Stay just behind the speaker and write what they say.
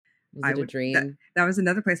Was I it a would dream? that was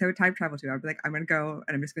another place I would time travel to. I'd be like, I'm gonna go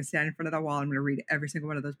and I'm just gonna stand in front of that wall. I'm gonna read every single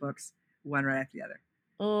one of those books, one right after the other.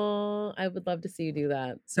 Oh, I would love to see you do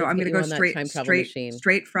that. So Let's I'm get gonna you go on that time travel machine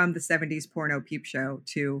straight from the '70s porno peep show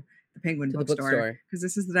to the Penguin to the bookstore bookstore. because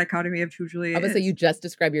this is the dichotomy of who I Julia would say you is. just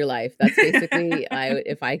describe your life. That's basically I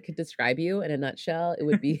if I could describe you in a nutshell, it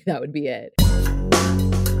would be that would be it.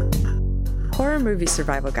 Horror Movie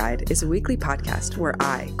Survival Guide is a weekly podcast where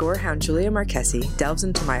I, gorehound Julia Marquesi, delves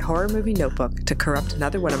into my horror movie notebook to corrupt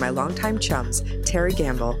another one of my longtime chums, Terry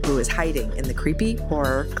Gamble, who is hiding in the creepy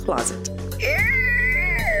horror closet.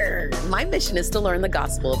 My mission is to learn the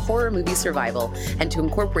gospel of horror movie survival and to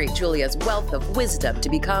incorporate Julia's wealth of wisdom to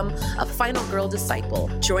become a final girl disciple.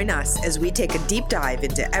 Join us as we take a deep dive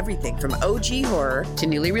into everything from OG horror To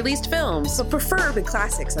newly released films, but preferably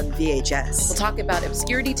classics on we'll VHS. talk about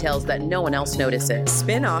obscure details that no one else notices.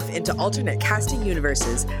 Spin off into alternate casting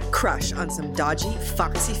universes, crush on some dodgy,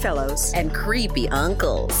 foxy fellows, And creepy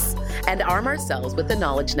uncles. And arm ourselves with the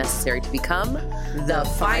knowledge necessary to become the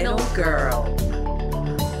final girl.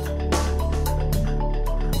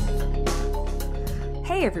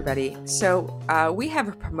 Hey everybody, so we have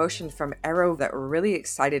a promotion from Arrow that we're really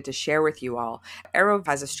excited to share with you all. Arrow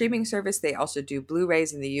has a streaming service. They also do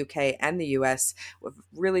Blu-rays in the UK and the US with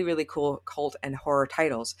really, really cool cult and horror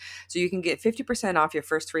titles. So you can get 50% off your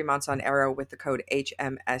first 3 months on Arrow with the code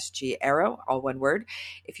HMSG Arrow, all one word.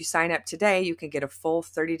 If you sign up today, you can get a full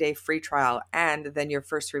 30-day free trial, and then your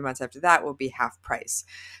first 3 months after that will be half price.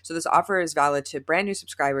 So this offer is valid to brand new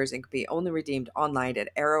subscribers and can be only redeemed online at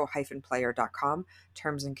arrow-player.com.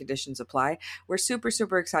 Terms and conditions apply. We're super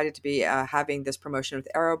excited to be having this promotion with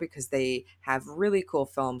Arrow because they have really cool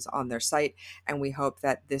films on their site, and we hope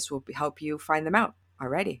that this will help you find them out.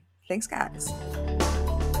 Alrighty, thanks guys.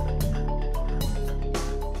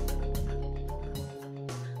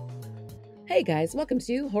 Hey guys, welcome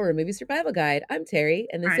to Horror Movie Survival Guide. I'm Terry,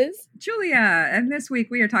 and this All right. is Julia, and this week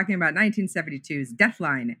we are talking about 1972's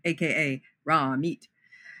Deathline, aka Raw Meat.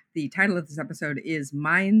 The title of this episode is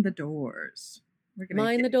Mind the Doors. We're gonna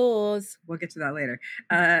Mind the Doors. We'll get to that later.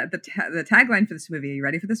 The tagline for this movie, are you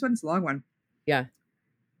ready for this one? It's a long one. Yeah.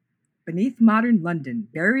 Beneath modern London,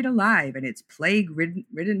 buried alive in its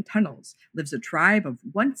plague-ridden tunnels, lives a tribe of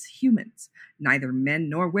once humans. Neither men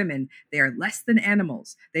nor women, they are less than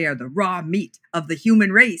animals. They are the raw meat of the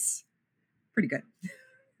human race. Pretty good.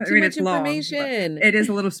 Too much it's long, but information. it is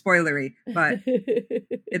a little spoilery, but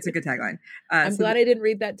it's a good tagline. I'm glad I didn't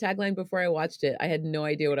read that tagline before I watched it. I had no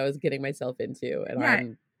idea what I was getting myself into, and Yeah.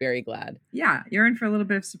 I'm very glad. Yeah, you're in for a little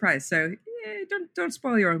bit of surprise. So don't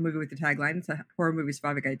spoil your own movie with the tagline. It's a horror movie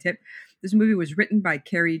survival guide tip. This movie was written by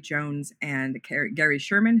Carrie Jones and Gary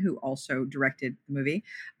Sherman, who also directed the movie,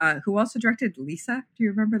 who also directed Lisa. Do you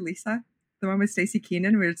remember Lisa? The one with Stacey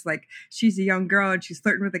Keenan, where it's like she's a young girl and she's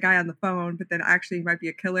flirting with a guy on the phone, but then actually he might be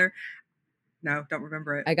a killer. No, don't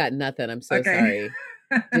remember it. I got nothing. I'm so sorry.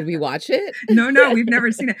 Did we watch it? No, we've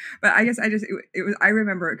never seen it. But I guess it was. I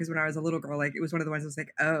remember it because when I was a little girl, like it was one of the ones that was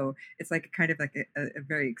like, oh, it's like kind of like a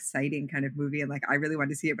very exciting kind of movie, and like I really wanted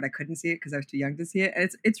to see it, but I couldn't see it because I was too young to see it. And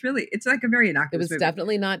it's like a very innocuous. It was movie.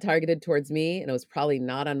 definitely not targeted towards me, and it was probably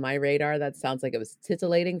not on my radar. That sounds like it was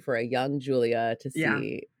titillating for a young Julia to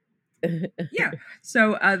see. Yeah.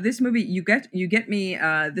 So this movie, you get me.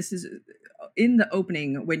 This is in the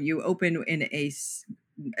opening when you open in a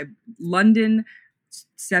London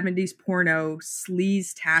 70s porno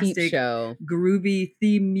sleaze-tastic show, groovy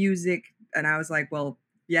theme music, and I was like, well,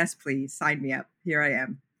 yes, please sign me up. Here I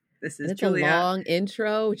am. This is Julia. A long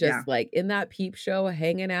intro, just like in that peep show,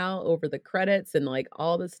 hanging out over the credits and like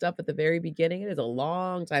all the stuff at the very beginning. It is a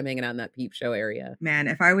long time hanging out in that peep show area. Man,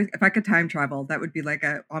 if I could time travel, that would be like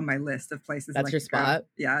on my list of places. That's like your spot.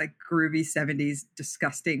 Yeah, like groovy 70s,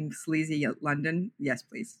 disgusting, sleazy London. Yes,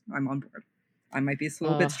 please. I'm on board. I might be a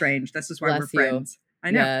little bit strange. This is why we're friends.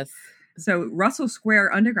 I know. Yes. So Russell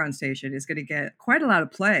Square Underground Station is going to get quite a lot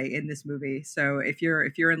of play in this movie. So if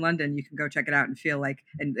you're in London, you can go check it out and feel like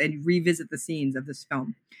and revisit the scenes of this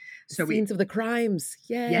film. So scenes of the crimes.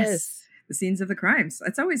 Yes. The scenes of the crimes.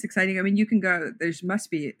 It's always exciting. I mean, you can go.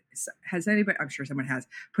 Has anybody? I'm sure someone has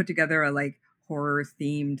put together a like horror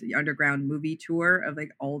themed underground movie tour of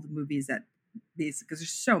like all the movies because there's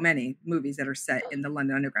so many movies that are set in the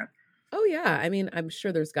London Underground. Oh yeah, I mean, I'm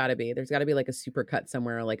sure there's got to be like a super cut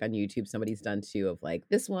somewhere, like on YouTube, somebody's done too of like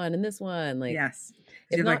this one and this one. Like, yes,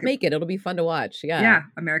 if not, like make it. It'll be fun to watch. Yeah,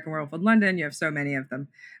 American Werewolf in London. You have so many of them.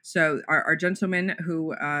 So our gentlemen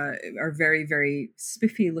who are very, very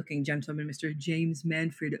spiffy looking gentlemen, Mr. James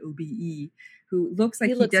Manfred OBE, who looks like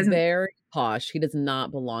he looks doesn't very posh. He does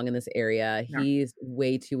not belong in this area. No. He's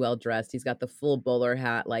way too well dressed. He's got the full bowler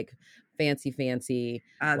hat, like fancy.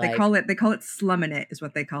 They Like, call it slumming it is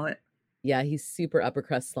what they call it. yeah, he's super upper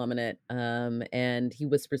crust slumming it. And he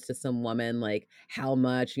whispers to some woman like how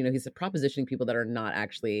much, he's propositioning people that are not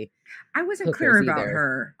actually I wasn't hookers clear about either.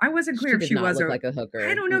 her. I wasn't clear if did she not was look like a hooker.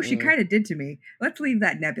 I don't know. She kind of did to me. Let's leave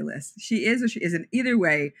that nebulous. She is or she isn't. Either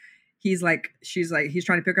way, he's trying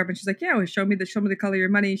to pick her up, and she's like, "Yeah, well, show me the color of your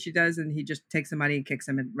money." She does, and he just takes the money, kicks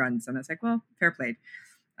him, and runs. And I was like, "Well, fair played."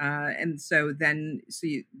 And so then,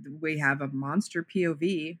 we have a monster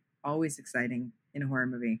POV, always exciting in a horror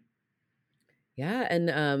movie. Yeah,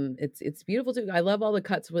 and it's beautiful too. I love all the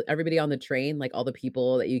cuts with everybody on the train, like all the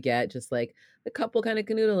people that you get, just like the couple kind of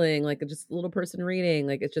canoodling, like just a little person reading.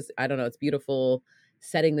 Like it's just, I don't know, it's beautiful,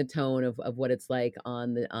 setting the tone of what it's like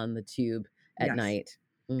on the tube at night.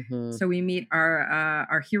 Mm-hmm. So we meet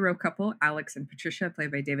our hero couple, Alex and Patricia,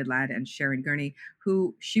 played by David Ladd and Sharon Gurney,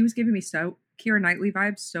 who she was giving me so Keira Knightley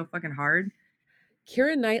vibes so fucking hard.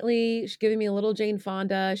 Keira Knightley, she's giving me a little Jane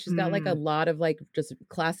Fonda. She's got like a lot of like just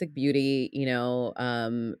classic beauty,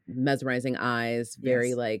 mesmerizing eyes,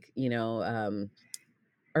 very like,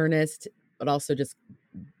 earnest, but also just,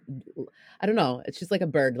 I don't know. It's just like a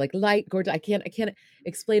bird, like light, gorgeous. I can't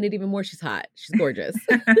explain it even more. She's hot. She's gorgeous.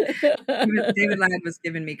 David Ladd was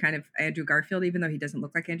giving me kind of Andrew Garfield, even though he doesn't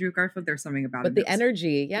look like Andrew Garfield. There's something about him. But the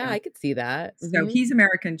energy, yeah, I could see that. So he's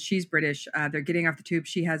American. She's British. They're getting off the tube.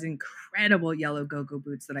 She has incredible yellow go-go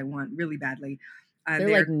boots that I want really badly. They're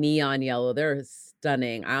like neon yellow. They're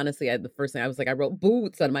stunning. Honestly, the first thing I was like, I wrote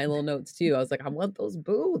boots on my little notes too. I was like, I want those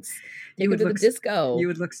boots. Take them to the disco. You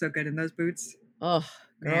would look so good in those boots. Oh,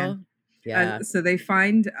 girl. Man. Yeah. So they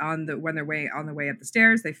find on the way up the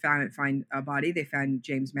stairs, they find a body. They found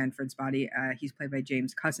James Manford's body. He's played by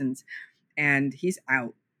James Cousins, and he's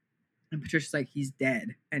out. And Patricia's like, he's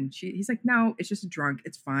dead. And he's like, no, it's just a drunk.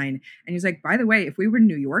 It's fine. And he's like, by the way, if we were in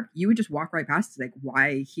New York, you would just walk right past it. Like,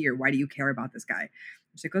 why here? Why do you care about this guy?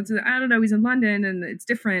 She's like, I don't know. He's in London and it's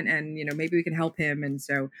different. And, maybe we can help him. And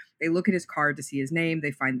so they look at his card to see his name.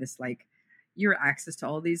 They find this like, your access to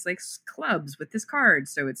all these like clubs with this card.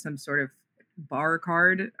 So it's some sort of bar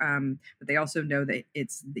card. But they also know that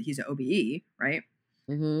he's an OBE, right?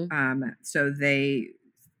 Mm-hmm. So they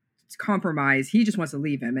compromise. He just wants to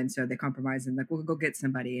leave him, and so they compromise and like, we'll go get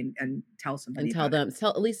somebody and tell somebody, and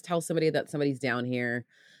at least tell somebody that somebody's down here,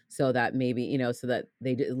 so that maybe so that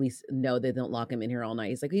they at least know they don't lock him in here all night.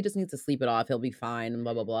 He's like, he just needs to sleep it off, he'll be fine, and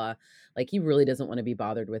blah blah blah. Like, he really doesn't want to be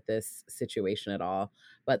bothered with this situation at all.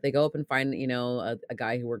 But they go up and find a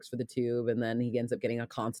guy who works for the tube, and then he ends up getting a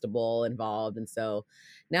constable involved, and so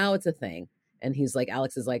now it's a thing. And he's like,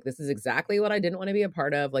 Alex is like, this is exactly what I didn't want to be a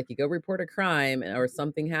part of. Like, you go report a crime or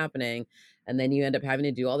something happening, and then you end up having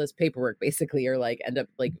to do all this paperwork, basically, or like end up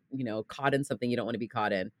like, caught in something you don't want to be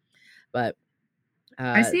caught in. But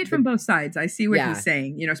I see it from both sides. I see what he's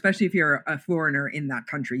saying, especially if you're a foreigner in that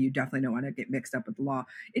country, you definitely don't want to get mixed up with the law.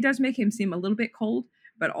 It does make him seem a little bit cold,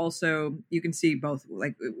 but also you can see both,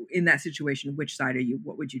 like in that situation, which side are you?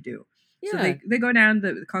 What would you do? Yeah. So they go down,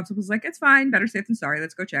 the constable's like, it's fine, better safe than sorry,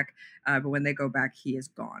 let's go check. But when they go back, he is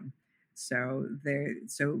gone. So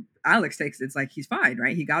Alex it's like, he's fine,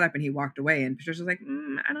 right? He got up and he walked away, and Patricia's like,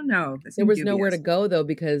 I don't know. There was nowhere to go though,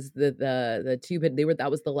 because the tube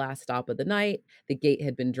that was the last stop of the night. The gate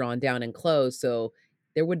had been drawn down and closed, so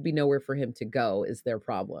there would be nowhere for him to go, is their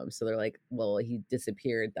problem. So they're like, well, he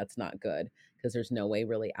disappeared. That's not good, because there's no way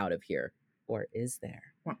really out of here. Or is there?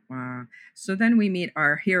 So then we meet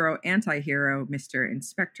our hero, anti-hero, Mr.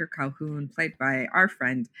 Inspector Calhoun, played by our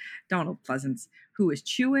friend Donald Pleasence, who is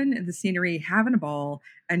chewing the scenery, having a ball,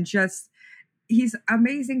 and he's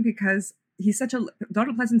amazing because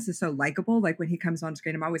Donald Pleasence is so likable. Like, when he comes on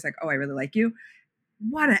screen, I'm always like, oh, I really like you.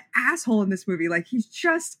 What an asshole in this movie. Like, he's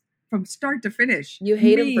just from start to finish. You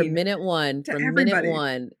hate him from minute one. Minute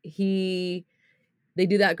one. They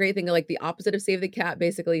do that great thing, like the opposite of Save the Cat,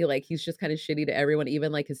 basically. Like, he's just kind of shitty to everyone,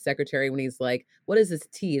 even like his secretary, when he's like, what is this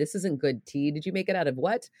tea? This isn't good tea. Did you make it out of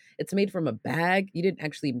what? It's made from a bag. You didn't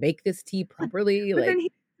actually make this tea properly. But then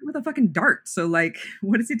he with a fucking dart. So like,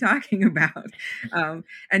 what is he talking about?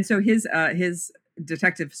 And so his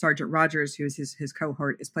Detective Sergeant Rogers, who's his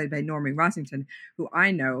cohort, is played by Norman Rossington, who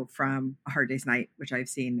I know from A Hard Day's Night, which I've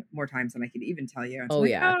seen more times than I could even tell you. So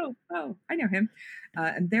I know him.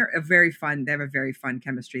 And they have a very fun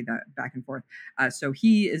chemistry that back and forth. So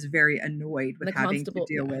he is very annoyed with having to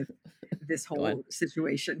deal with this whole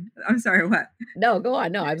situation. I'm sorry, what? No, go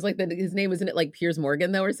on. No, I was like, his name, isn't it like Piers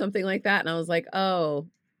Morgan though, or something like that? And I was like, oh,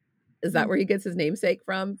 is that where he gets his namesake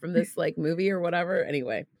from this like movie or whatever?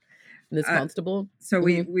 Anyway. This constable. So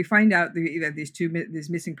we find out that these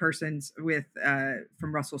missing persons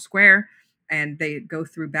from Russell Square, and they go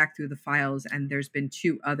back through the files, and there's been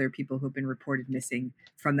 2 other people who've been reported missing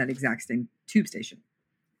from that exact same tube station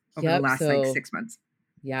over the last like 6 months.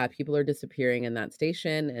 Yeah, people are disappearing in that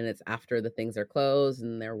station, and it's after the things are closed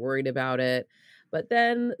and they're worried about it. But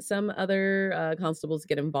then some other constables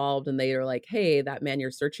get involved, and they are like, hey, that man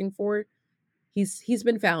you're searching for, he's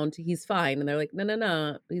been found, he's fine. And they're like,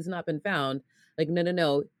 no, he's not been found. Like,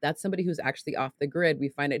 no, that's somebody who's actually off the grid. We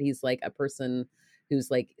find out he's like a person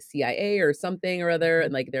who's like CIA or something or other,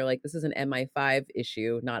 and like they're like, this is an MI5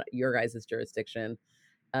 issue, not your guys' jurisdiction.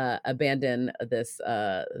 Abandon this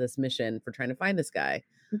mission for trying to find this guy.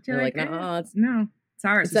 They're like, no, it's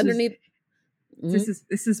ours. It's underneath. This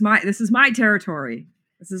is my territory.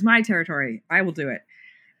 This is my territory. I will do it.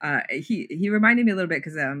 He reminded me a little bit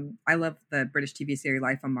because I love the British TV series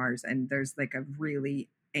Life on Mars, and there's like a really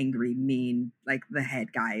angry, mean, like the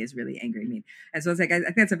head guy is really angry, mean, and so it's like I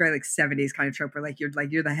think it's a very like 70s kind of trope where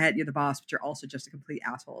you're the head, you're the boss, but you're also just a complete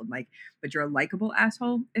asshole, and but you're a likable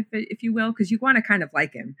asshole if you will, because you want to kind of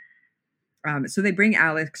like him. So they bring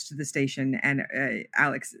Alex to the station, and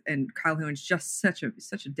Alex and Calhoun's just such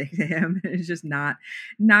a dick to him. It's just not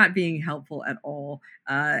being helpful at all.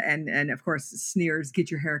 And of course sneers, get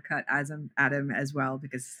your hair cut at him as well,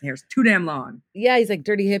 because his hair's too damn long. Yeah, he's like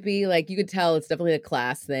dirty hippie. Like you could tell it's definitely a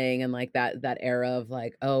class thing, and like that era of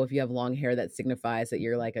like, oh, if you have long hair, that signifies that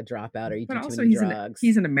you're like a dropout or you do too many drugs.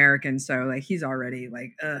 He's an American, so like he's already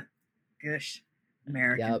like, gosh,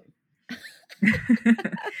 American. Yep.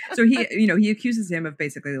 So he accuses him of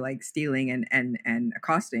basically like stealing and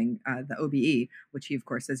accosting the OBE, which he of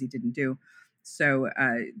course says he didn't do. So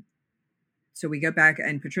we go back,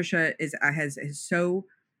 and Patricia is so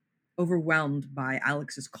overwhelmed by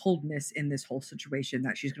Alex's coldness in this whole situation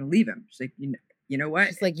that she's going to leave him. She's like, you know what?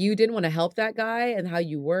 She's like, you didn't want to help that guy, and how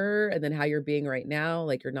you were, and then how you're being right now.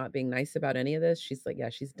 Like you're not being nice about any of this. She's like, yeah,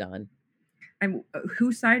 she's done. And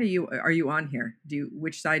whose side are you on here?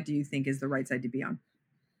 Which side do you think is the right side to be on?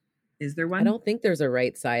 Is there one? I don't think there's a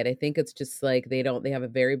right side. I think it's just like they have a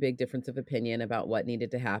very big difference of opinion about what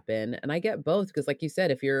needed to happen. And I get both, because like you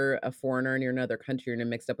said, if you're a foreigner and you're in another country and you're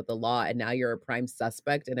mixed up with the law, and now you're a prime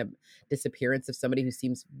suspect in a disappearance of somebody who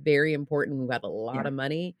seems very important, who had a lot of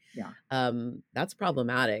money, that's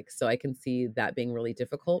problematic. So I can see that being really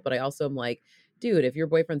difficult. But I also am like, dude, if your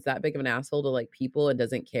boyfriend's that big of an asshole to like people and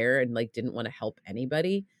doesn't care and like didn't want to help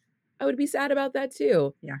anybody, I would be sad about that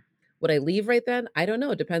too. Yeah. Would I leave right then? I don't know.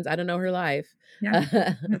 It depends. I don't know her life.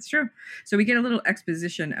 Yeah, that's true. So we get a little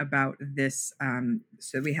exposition about this.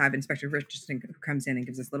 So we have Inspector Richardson who comes in and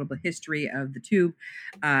gives us a little bit of history of the tube,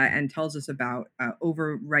 and tells us about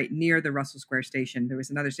over right near the Russell Square station. There was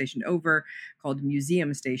another station over called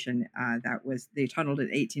Museum Station they tunneled in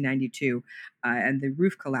 1892, and the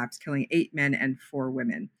roof collapsed, killing 8 men and 4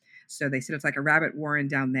 women. So they said it's like a rabbit warren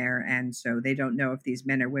down there. And so they don't know if these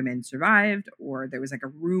men or women survived, or there was like a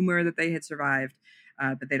rumor that they had survived,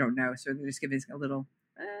 but they don't know. So they're just giving us a little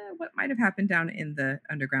what might have happened down in the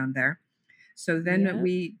underground there. So then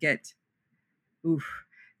we get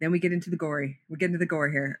into the gory. We get into the gore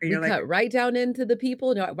here. We cut right down into the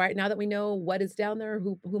people. Right now that we know what is down there,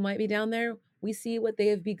 who might be down there, we see what they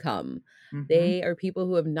have become. Mm-hmm. They are people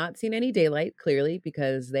who have not seen any daylight, clearly,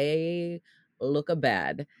 because they look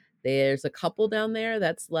bad. There's a couple down there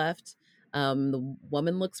that's left. The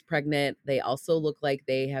woman looks pregnant. They also look like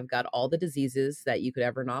they have got all the diseases that you could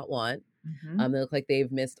ever not want. Mm-hmm. They look like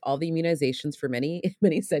they've missed all the immunizations for many,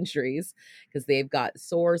 many centuries, because they've got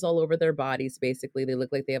sores all over their bodies. Basically, they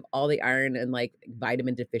look like they have all the iron and like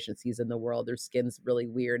vitamin deficiencies in the world. Their skin's really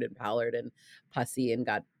weird and pallid and pussy and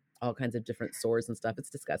got all kinds of different sores and stuff.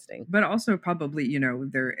 It's disgusting. But also probably,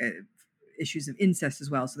 there issues of incest as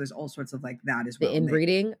well. So there's all sorts of like that as well. The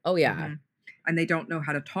inbreeding. Oh yeah. Mm-hmm. And they don't know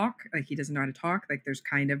how to talk. Like he doesn't know how to talk. Like there's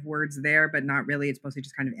kind of words there, but not really. It's mostly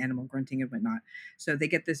just kind of animal grunting and whatnot. So they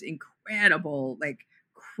get this incredible, like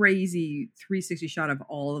crazy 360 shot of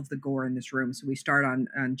all of the gore in this room. So we start on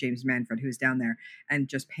James Manfred, who's down there, and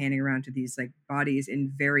just panning around to these like bodies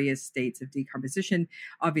in various states of decomposition.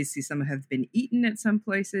 Obviously, some have been eaten at some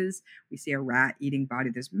places. We see a rat eating body.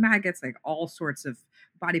 There's maggots, like all sorts of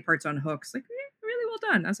body parts on hooks. Like really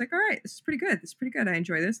well done. I was like, all right, this is pretty good. I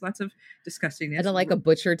enjoy this. Lots of disgustingness. And like a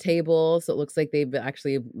butcher table, so it looks like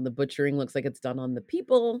the butchering looks like it's done on the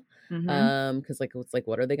people. Mm-hmm. Because like it's like,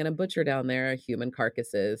 what are they going to butcher down there? Human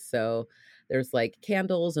carcasses. So there's like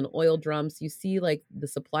candles and oil drums. You see like the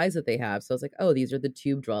supplies that they have. So it's like, oh, these are the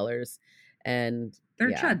tube dwellers, and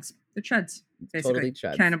they're chuds. They're chuds. Basically, totally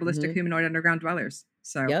chuds. Cannibalistic humanoid underground dwellers.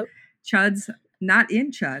 So chuds, not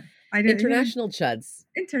in Chud. I didn't. International chuds.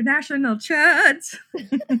 International chuds.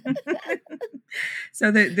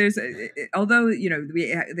 So there's, although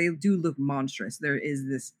they do look monstrous, there is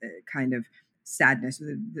this kind of sadness.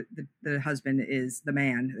 The husband is the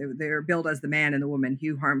man. They're billed as the man and the woman.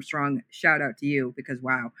 Hugh Armstrong, shout out to you, because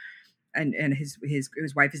wow. And his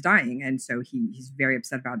wife is dying, and so he's very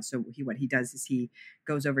upset about it. So what he does is he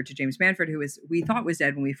goes over to James Manford, who we thought was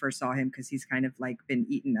dead when we first saw him, because he's kind of like been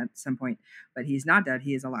eaten at some point, but he's not dead.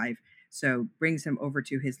 He is alive. So brings him over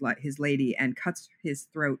to his lady and cuts his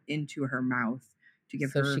throat into her mouth to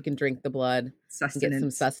give her, so she can drink the blood, sustenance. And get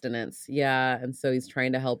some sustenance. Yeah, and so he's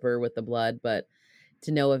trying to help her with the blood, but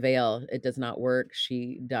to no avail. It does not work.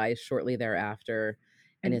 She dies shortly thereafter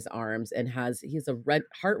in his arms, and he's a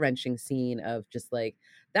heart-wrenching scene of just like,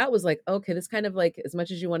 that was like, okay, this kind of like, as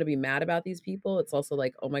much as you want to be mad about these people, it's also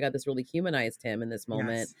like, oh my God, this really humanized him in this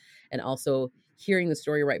moment. Yes. And also hearing the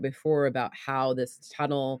story right before about how this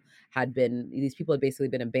tunnel these people had basically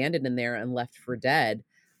been abandoned in there and left for dead,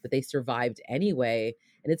 but they survived anyway.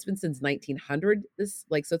 And it's been since 1900,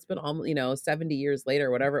 so it's been almost 70 years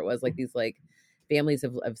later, whatever it was, like these like families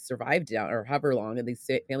have survived down, or however long, and these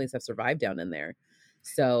families have survived down in there.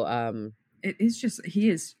 So it is just, he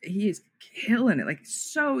is killing it, like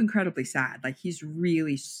so incredibly sad. Like he's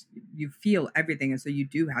really, you feel everything, and so you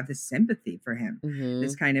do have this sympathy for him. mhm.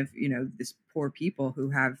 This kind of this poor people who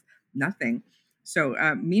have nothing. So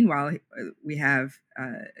meanwhile, we have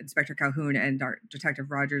Inspector Calhoun and our Detective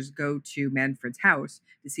Rogers go to Manfred's house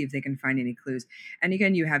to see if they can find any clues. And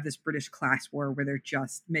again, you have this British class war where they're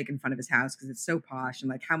just making fun of his house because it's so posh, and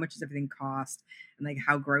like how much does everything cost, and like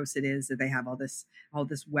how gross it is that they have all this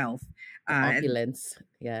wealth, Opulence.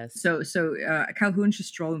 Yes. So Calhoun's just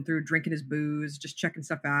strolling through, drinking his booze, just checking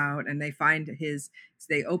stuff out, and they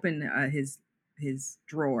open his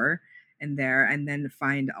drawer in there, and then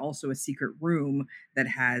find also a secret room that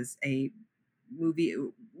has a movie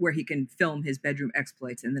where he can film his bedroom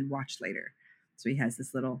exploits and then watch later. So he has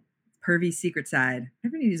this little pervy secret side.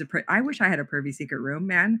 I wish I had a pervy secret room,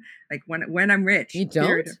 man. Like when I'm rich. You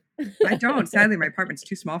don't? I don't. Sadly, my apartment's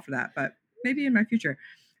too small for that, but maybe in my future.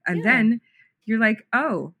 And then you're like,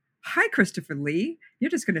 oh, hi, Christopher Lee.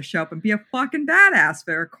 You're just going to show up and be a fucking badass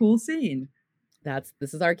for a cool scene.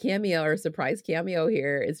 This is our cameo, our surprise cameo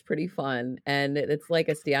here. It's pretty fun, and it's like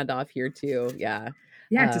a standoff here too. Yeah,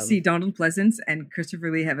 to see Donald Pleasance and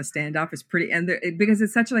Christopher Lee have a standoff is pretty, and because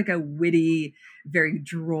it's such like a witty, very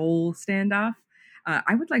droll standoff.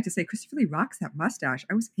 I would like to say Christopher Lee rocks that mustache.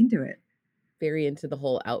 I was into it. Very into the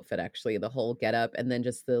whole outfit, actually, the whole getup, and then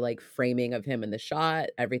just the like framing of him in the shot.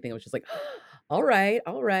 Everything was just like, all right.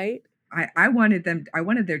 I wanted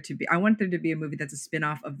there to be a movie that's a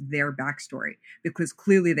spin-off of their backstory, because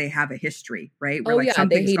clearly they have a history, right? Where,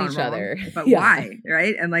 they hate each other. But why,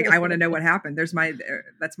 right? And like, I want to know what happened. That's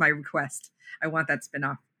my request. I want that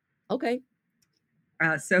spin-off. Okay.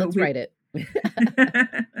 So let's write it.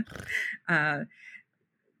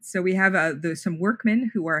 So we have some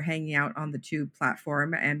workmen who are hanging out on the tube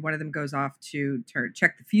platform, and one of them goes off to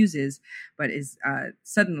check the fuses, but is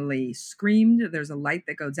suddenly screamed. There's a light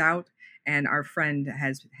that goes out, and our friend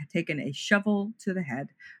has taken a shovel to the head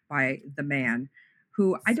by the man,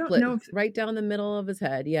 who I don't know if right down the middle of his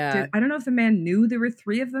head. Yeah, I don't know if the man knew there were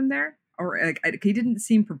three of them there, or he didn't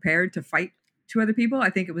seem prepared to fight two other people.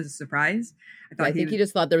 I think it was a surprise. I think he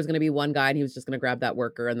just thought there was going to be one guy, and he was just going to grab that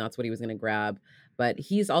worker, and that's what he was going to grab. But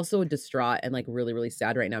he's also distraught and like really, really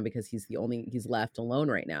sad right now, because he's left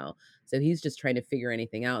alone right now. So he's just trying to figure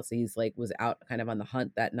anything out. So he's like, was out kind of on the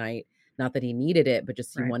hunt that night. Not that he needed it, but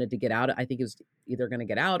just he wanted to get out. I think he was either going to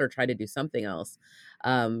get out or try to do something else.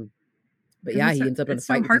 But yeah, he ends up in a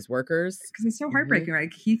fight with his workers. Because it's so heartbreaking.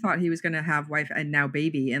 Like he thought he was going to have wife and now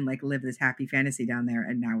baby and like live this happy fantasy down there,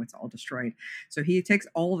 and now it's all destroyed. So he takes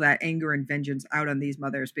all that anger and vengeance out on these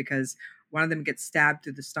mothers, because one of them gets stabbed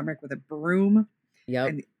through the stomach with a broom.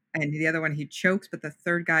 Yep. And the other one he chokes, but does the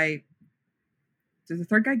third guy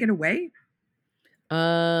get away?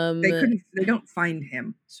 They don't find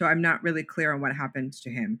him, so I'm not really clear on what happens to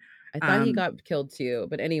him. I thought he got killed too,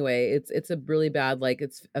 but anyway, it's a really bad, like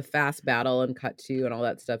it's a fast battle and cut to and all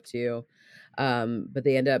that stuff too. But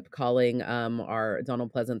they end up calling our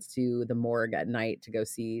Donald Pleasance to the morgue at night to go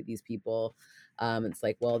see these people. It's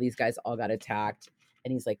like, well, these guys all got attacked,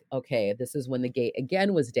 and he's like, okay, this is when the gate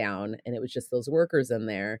again was down, and it was just those workers in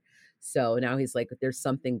there. So now he's like, there's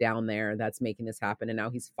something down there that's making this happen, and now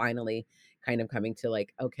he's finally kind of coming to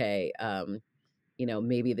like, okay,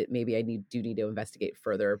 maybe I need to investigate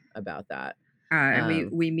further about that.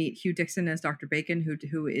 And we meet Hugh Dixon as Dr. Bacon,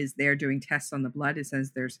 who is there doing tests on the blood. It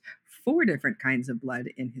says there's 4 different kinds of blood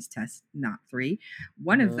in his test, not 3.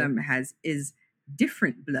 One of them is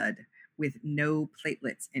different blood with no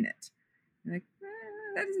platelets in it. You're like,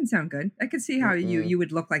 that doesn't sound good. I could see how you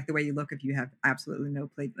would look like the way you look if you have absolutely no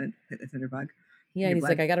platelets in your blood. Yeah, and he's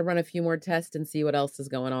like, I got to run a few more tests and see what else is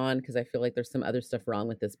going on because I feel like there's some other stuff wrong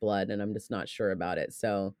with this blood and I'm just not sure about it.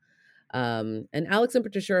 So, and Alex and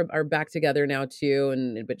Patricia are back together now too,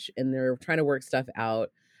 and they're trying to work stuff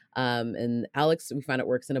out. And Alex, we find out,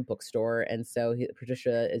 works in a bookstore, and so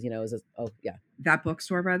Patricia is, that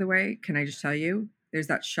bookstore, by the way, can I just tell you? There's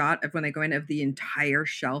that shot of when they go in of the entire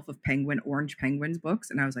shelf of Orange Penguins books,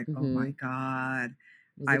 and I was like, oh my god.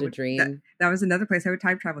 Was it a dream? That was another place I would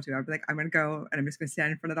time travel to. I'd be like, I'm going to go and I'm just going to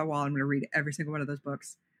stand in front of that wall. I'm going to read every single one of those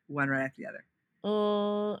books, one right after the other.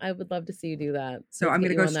 Oh, I would love to see you do that. So I'm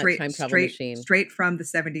going to go straight from the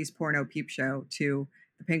 70s porno peep show to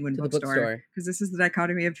the Penguin bookstore, because this is the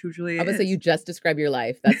dichotomy of who Julia is. I would say you just describe your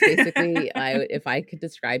life. That's basically, if I could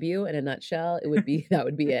describe you in a nutshell, that would be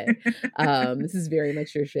it. This is very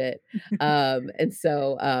much your shit. And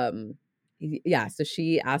so, yeah, so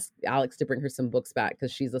she asked Alex to bring her some books back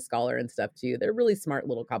because she's a scholar and stuff too. They're a really smart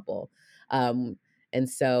little couple. And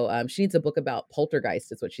so she needs a book about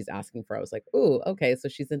poltergeist is what she's asking for. I was like, ooh, okay. So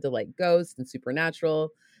she's into like ghosts and supernatural.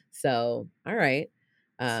 So, all right.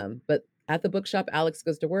 But at the bookshop, Alex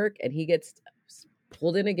goes to work and he gets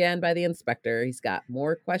pulled in again by the inspector. He's got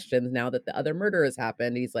more questions now that the other murder has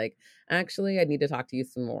happened. He's like, actually, I need to talk to you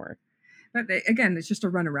some more. But again, it's just a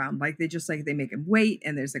runaround. Like they make him wait,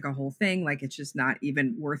 and there's like a whole thing. Like it's just not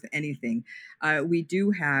even worth anything. We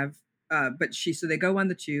do have, so they go on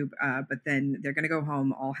the tube, but then they're going to go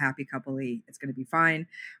home all happy coupley. It's going to be fine.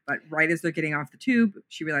 But right as they're getting off the tube,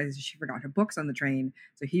 she realizes she forgot her books on the train.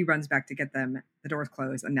 So he runs back to get them. The door's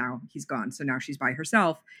closed, and now he's gone. So now she's by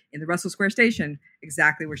herself in the Russell Square station,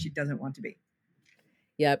 exactly where she doesn't want to be.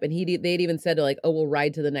 Yep. And they'd even said like, oh, we'll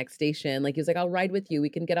ride to the next station. Like he was like, I'll ride with you. We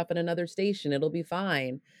can get up at another station. It'll be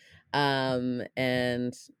fine.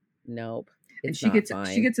 And nope. And she gets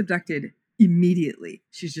abducted immediately.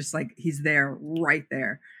 She's just like, he's there, right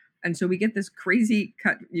there. And so we get this crazy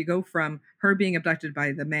cut. You go from her being abducted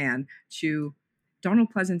by the man to Donald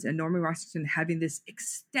Pleasence and Norman Washington having this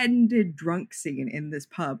extended drunk scene in this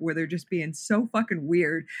pub where they're just being so fucking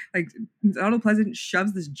weird. Like Donald Pleasence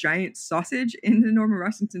shoves this giant sausage into Norman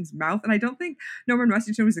Washington's mouth. And I don't think Norman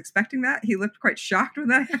Washington was expecting that. He looked quite shocked when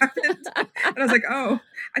that happened. And I was like, oh,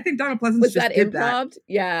 I think Donald Pleasence was just that did improv? That.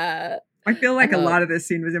 Yeah. I feel like a lot of this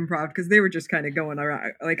scene was improv because they were just kind of going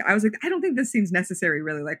around. Like, I was like, I don't think this scene's necessary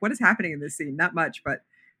really. Like, what is happening in this scene? Not much, but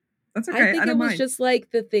that's okay. I think it was just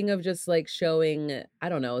like the thing of just like showing, I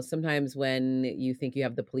don't know, sometimes when you think you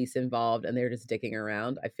have the police involved and they're just dicking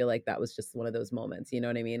around, I feel like that was just one of those moments, you know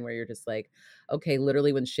what I mean? Where you're just like, okay,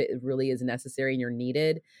 literally when shit really is necessary and you're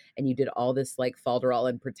needed and you did all this like falderall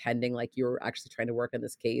and pretending like you were actually trying to work on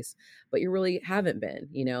this case, but you really haven't been,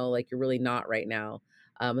 you know, like you're really not right now.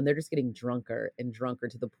 And they're just getting drunker and drunker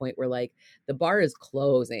to the point where like the bar is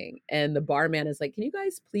closing and the barman is like, can you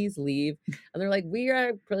guys please leave? And they're like, we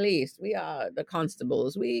are police. We are the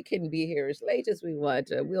constables. We can be here as late as we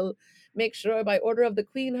want. We'll make sure by order of the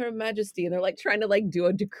Queen, Her Majesty. And they're like trying to like do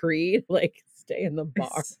a decree, like stay in the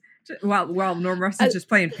bar. Well, Norm Rustin's just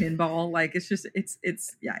playing pinball. Like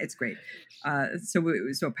it's great.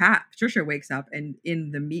 So Patricia wakes up and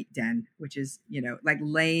in the meat den, which is, you know, like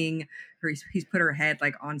laying her, he's put her head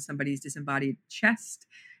like on somebody's disembodied chest.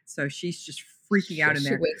 So she's just freaking out in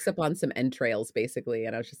there. She wakes up on some entrails basically.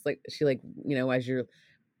 And I was just like, she like, you know, as you're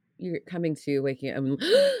coming to waking up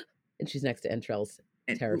and she's next to entrails.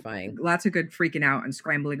 Terrifying. Lots of good freaking out and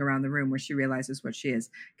scrambling around the room where she realizes what she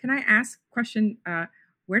is. Can I ask a question?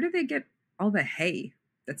 Where do they get all the hay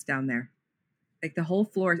that's down there? Like the whole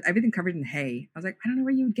floor, everything covered in hay. I was like, I don't know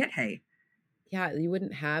where you would get hay. Yeah, you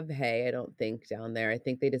wouldn't have hay, I don't think, down there. I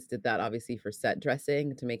think they just did that obviously for set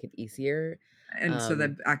dressing to make it easier. And so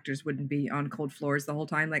the actors wouldn't be on cold floors the whole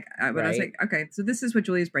time. Like, but I was like, okay, so this is what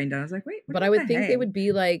Julia's brain done. I was like, wait, but I would think they would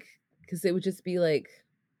be like, because it would just be like,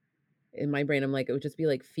 in my brain, I'm like, it would just be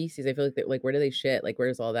like feces. I feel like where do they shit? Like,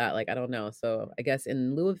 where's all that? Like, I don't know. So I guess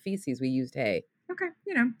in lieu of feces, we used hay. Okay,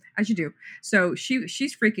 you know, as you do. So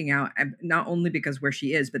she's freaking out, not only because where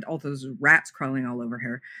she is, but also there's rats crawling all over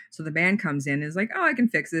her. So the man comes in and is like, oh, I can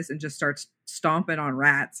fix this, and just starts stomping on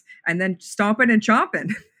rats, and then stomping and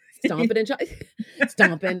chomping. Stomping and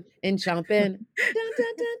stomping and chomping.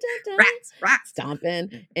 Rats.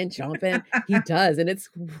 Stomping and chomping. He does, and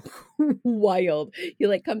it's wild. He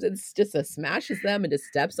like comes and just smashes them and just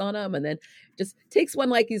steps on them, and then just takes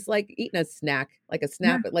one like he's like eating a snack, like a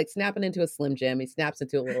snap, like snapping into a Slim Jim. He snaps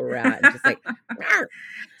into a little rat, and just like.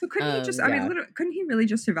 So couldn't he just? I mean, couldn't he really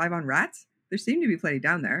just survive on rats? There seem to be plenty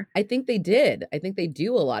down there. I think they did. I think they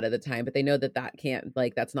do a lot of the time, but they know that can't,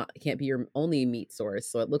 like, can't be your only meat source.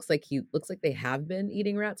 So it looks like they have been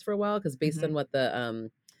eating rats for a while, because based on what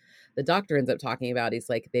the doctor ends up talking about, he's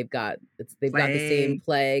like, they've got the same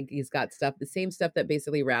plague. He's got the same stuff that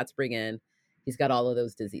basically rats bring in. He's got all of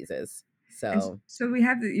those diseases. So we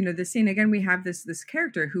have the scene again. We have this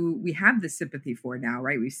character who we have this sympathy for now,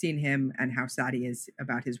 right? We've seen him and how sad he is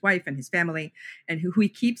about his wife and his family, and who he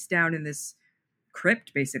keeps down in this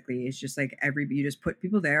crypt. Basically, is just like you just put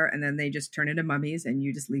people there, and then they just turn into mummies, and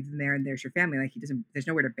you just leave them there, and there's your family. Like there's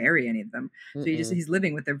nowhere to bury any of them. So he's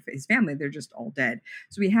living with his family. They're just all dead.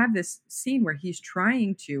 So we have this scene where he's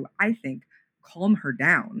trying to, I think, calm her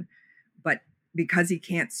down, but because he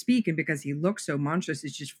can't speak and because he looks so monstrous,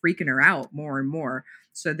 it's just freaking her out more and more.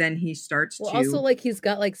 So then he starts to also, like, he's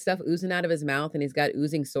got like stuff oozing out of his mouth, and he's got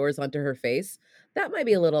oozing sores onto her face. That might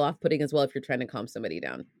be a little off-putting as well if you're trying to calm somebody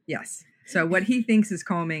down. Yes. So what he thinks is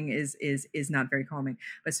calming is not very calming.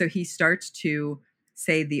 But so he starts to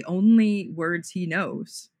say the only words he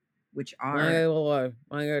knows, which are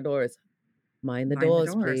mind your doors. Mind the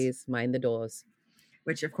doors, please. Mind the doors.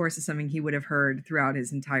 Which of course is something he would have heard throughout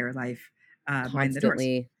his entire life.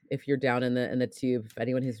 Constantly. If you're down in the tube, if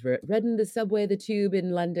anyone who's ridden the subway, the tube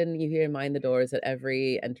in London, you hear mind the doors at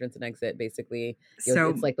every entrance and exit. Basically, so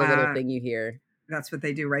it's like the little thing you hear. That's what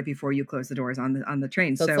they do right before you close the doors on the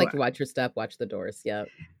train. So it's like, watch your step, watch the doors. Yeah.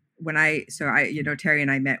 Terry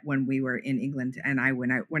and I met when we were in England, and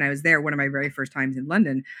when I was there, one of my very first times in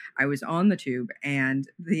London, I was on the tube, and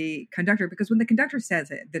the conductor, because when the conductor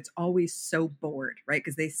says it, that's always so bored, right?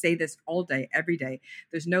 Because they say this all day, every day.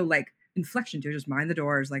 There's no like inflection to it, just mind the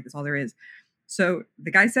doors, like that's all there is. So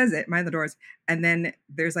the guy says it, mind the doors, and then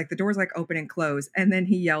there's like the doors like open and close, and then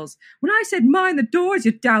he yells, "When I said mind the doors,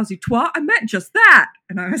 you dowsy twat, I meant just that."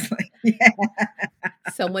 And I was like, yeah.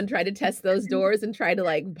 Someone tried to test those doors and try to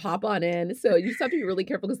like pop on in. So you just have to be really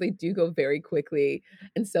careful because they do go very quickly.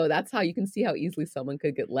 And so that's how you can see how easily someone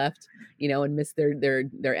could get left, and miss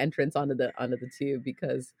their entrance onto the tube,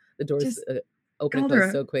 because the doors open and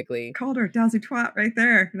close so quickly. Called her a dowsy twat right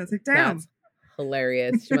there. And I was like, damn. That's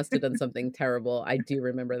hilarious. She must have done something terrible. I do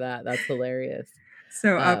remember that. That's hilarious.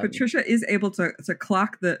 So Patricia is able to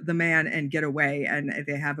clock the man and get away, and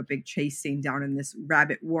they have a big chase scene down in this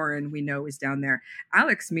rabbit warren we know is down there.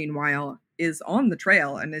 Alex, meanwhile, is on the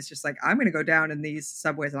trail and is just like, I'm going to go down in these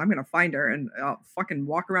subways and I'm going to find her and fucking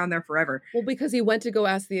walk around there forever. Well, because he went to go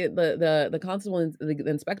ask the constable and the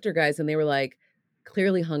inspector guys, and they were like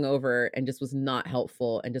clearly hungover and just was not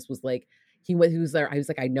helpful, and just was like, he was there. I was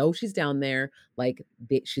like, I know she's down there. Like,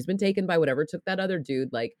 she's been taken by whatever took that other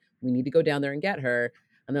dude. Like, we need to go down there and get her.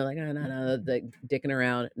 And they're like, no, the dicking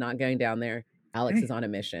around, not going down there. Alex is on a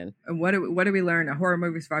mission. And what do we learn? A horror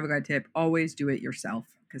movie survival guide tip: always do it yourself,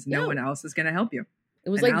 because no one else is going to help you. It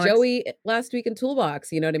was like Alex, Joey last week in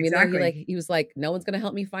Toolbox. You know what I mean? Exactly. He was like, no one's going to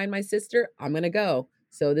help me find my sister. I'm going to go.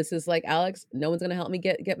 So this is like, Alex, no one's going to help me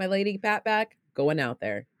get my lady Pat back. Going out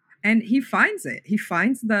there. And he finds it. He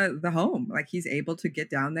finds the home. Like, he's able to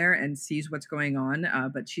get down there and sees what's going on.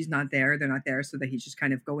 But she's not there. They're not there. So that he's just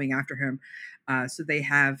kind of going after him. So they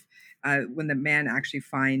have, when the man actually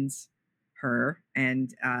finds her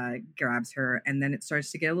and grabs her, and then it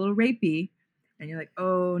starts to get a little rapey. And you're like,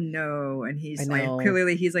 oh no. And he's like,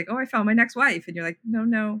 clearly he's like, oh, I found my next wife. And you're like,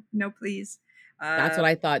 no, please. That's what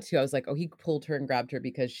I thought too. I was like, oh, he pulled her and grabbed her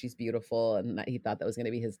because she's beautiful. And he thought that was going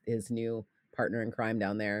to be his new partner in crime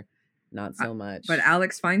down there. Not so much. But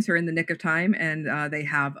Alex finds her in the nick of time, and they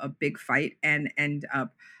have a big fight and end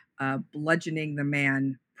up bludgeoning the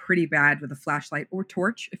man pretty bad with a flashlight or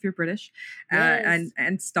torch if you're British. Yes.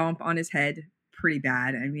 And stomp on his head pretty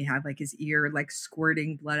bad. And we have like his ear like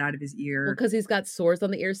squirting blood out of his ear. Well, because he's got sores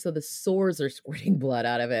on the ear, so the sores are squirting blood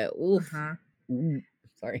out of it. Oof.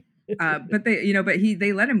 Sorry. But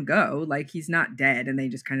they let him go, like he's not dead, and they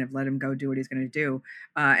just kind of let him go do what he's going to do.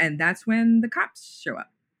 And that's when the cops show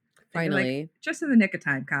up. Finally, like, just in the nick of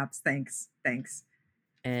time, cops. Thanks.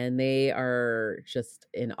 And they are just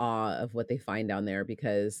in awe of what they find down there,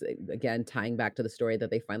 because again, tying back to the story that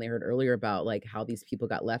they finally heard earlier about like how these people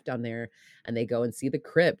got left down there, and they go and see the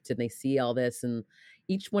crypt and they see all this, and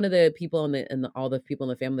each one of the people all the people in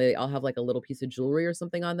the family, they all have like a little piece of jewelry or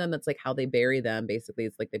something on them. That's like how they bury them. Basically,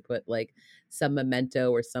 it's like they put like some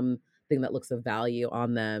memento or something that looks of value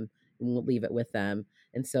on them and will leave it with them.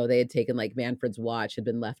 And so they had taken like Manfred's watch had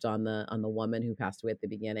been left on the woman who passed away at the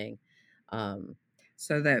beginning.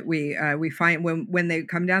 So that we find when they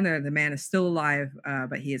come down there, the man is still alive,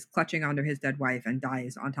 but he is clutching onto his dead wife and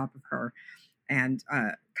dies on top of her. And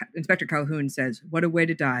Inspector Calhoun says, "What a way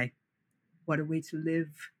to die. What a way to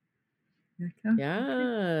live."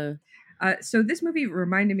 Yeah. So this movie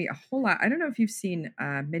reminded me a whole lot. I don't know if you've seen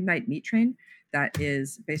Midnight Meat Train. That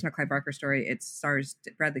is based on a Clive Barker story. It stars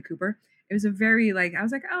Bradley Cooper. It was a very I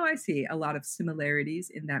was like, oh, I see a lot of similarities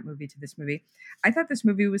in that movie to this movie. I thought this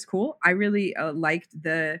movie was cool. I really liked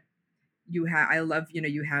I love,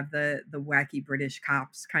 you have the wacky British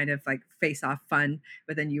cops kind of like face off fun,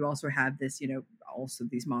 but then you also have this, also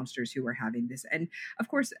these monsters who are having this. And of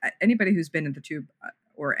course, anybody who's been in the tube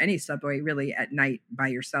or any subway really at night by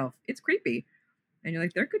yourself, it's creepy. And you're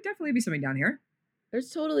like, there could definitely be something down here. There's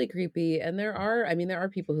totally creepy. And there are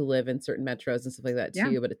people who live in certain metros and stuff like that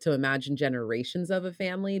too. Yeah. But to imagine generations of a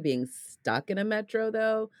family being stuck in a metro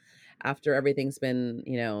though, after everything's been,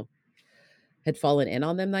 had fallen in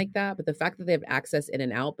on them like that. But the fact that they have access in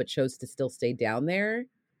and out, but chose to still stay down there,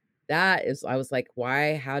 I was like,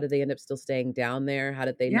 why? How did they end up still staying down there? How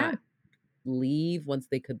did they not leave once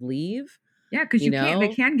they could leave? Yeah, because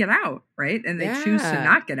they can get out, right? And they choose to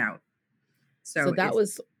not get out. So that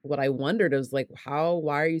was what I wondered. It was like,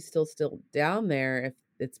 why are you still down there if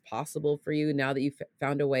it's possible for you now that you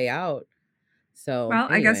found a way out? So, well,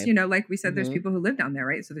 anyway. I guess, like we said, there's people who live down there,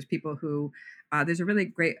 right? So there's people who, there's a really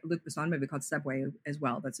great Luc Besson movie called Subway as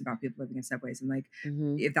well. That's about people living in subways. And like,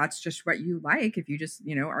 if that's just what you like, if you just,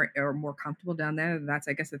 are more comfortable down there, that's,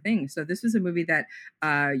 I guess, the thing. So this was a movie that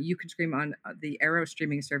you can stream on the Arrow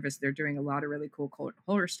streaming service. They're doing a lot of really cool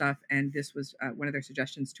horror stuff. And this was one of their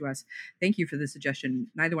suggestions to us. Thank you for the suggestion.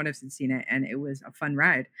 Neither one of us had seen it, and it was a fun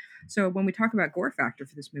ride. So when we talk about gore factor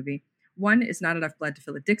for this movie, 1 is not enough blood to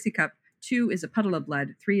fill a Dixie cup. 2 is a puddle of blood.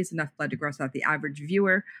 3 is enough blood to gross out the average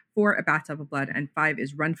viewer. 4, a bathtub of blood. And 5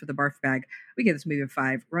 is run for the barf bag. We give this movie a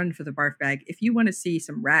 5. Run for the barf bag. If you want to see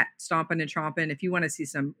some rat stomping and chomping, if you want to see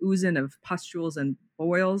some oozing of pustules and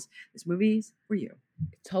boils, this movie's for you.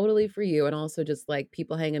 Totally for you. And also just like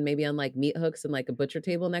people hanging maybe on like meat hooks and like a butcher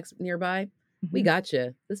table nearby. We got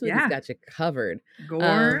you. This movie's got you covered.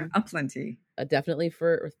 Gore aplenty. Definitely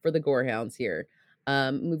for the gore hounds here.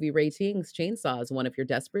 Movie ratings: Chainsaw is 1 if you're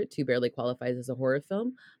desperate. 2 barely qualifies as a horror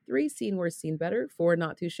film. 3 seen worse, seen better. 4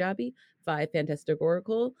 not too shabby. 5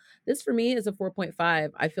 fantasticorical. This for me is a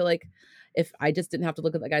 4.5. I feel like if I just didn't have to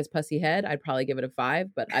look at the guy's pussy head, I'd probably give it a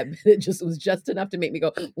 5. But it was just enough to make me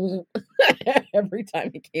go every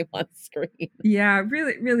time he came on screen. Yeah,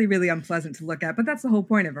 really, really, really unpleasant to look at. But that's the whole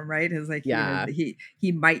point of him, right? Is like,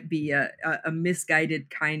 he might be a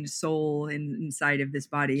misguided, kind soul inside of this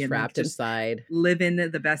body, trapped and inside, living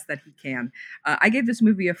the best that he can. I gave this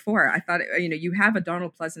movie a 4. I thought, you have a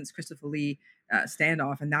Donald Pleasence, Christopher Lee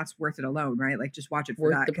standoff, and that's worth it alone, right? Like, just watch it for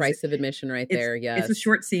worth that. The price of admission right there. Yeah, it's a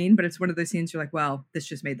short scene, but it's one of those scenes you're like, well, this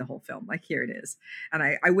just made the whole film. Like, here it is. And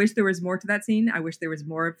I wish there was more to that scene. I wish there was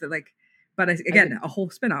more of the but a whole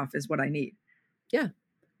spinoff is what I need. Yeah,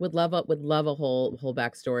 would love a whole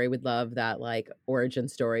backstory. Would love that like origin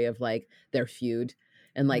story of like their feud,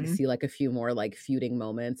 and like see like a few more like feuding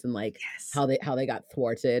moments, and like how they got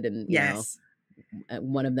thwarted, and you know,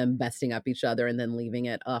 one of them besting up each other and then leaving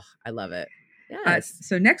it. Oh, I love it. Yes.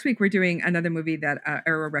 So next week we're doing another movie that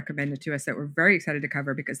Arrow recommended to us that we're very excited to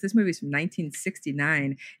cover, because this movie is from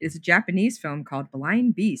 1969. It is a Japanese film called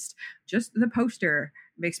Blind Beast. Just the poster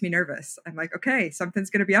makes me nervous. I'm like, okay, something's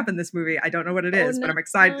going to be up in this movie. I don't know what it is, but I'm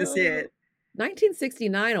excited to see it.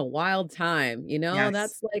 1969, a wild time,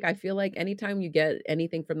 that's like, I feel like anytime you get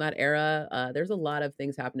anything from that era, there's a lot of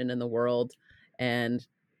things happening in the world, and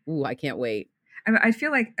I can't wait. I feel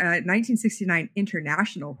like 1969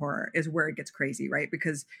 international horror is where it gets crazy, right?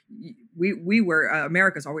 Because we were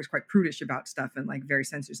America's always quite prudish about stuff and like very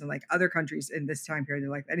censored, and like other countries in this time period, they're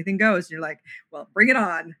like anything goes, and you're like, well, bring it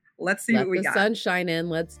on. Let's see what we got. Let the sun shine in.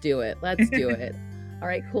 Let's do it. Let's do it. All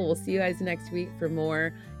right, cool. We'll see you guys next week for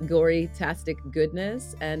more gory-tastic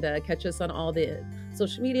goodness, and catch us on all the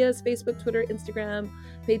social medias: Facebook, Twitter, Instagram,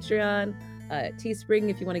 Patreon. Teespring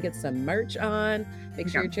if you want to get some merch on. Make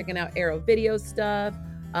sure you're checking out Arrow Video stuff.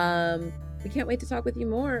 We can't wait to talk with you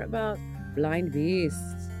more about Blind Beast.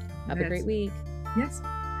 Have a great week. Yes,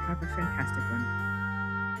 have a fantastic one.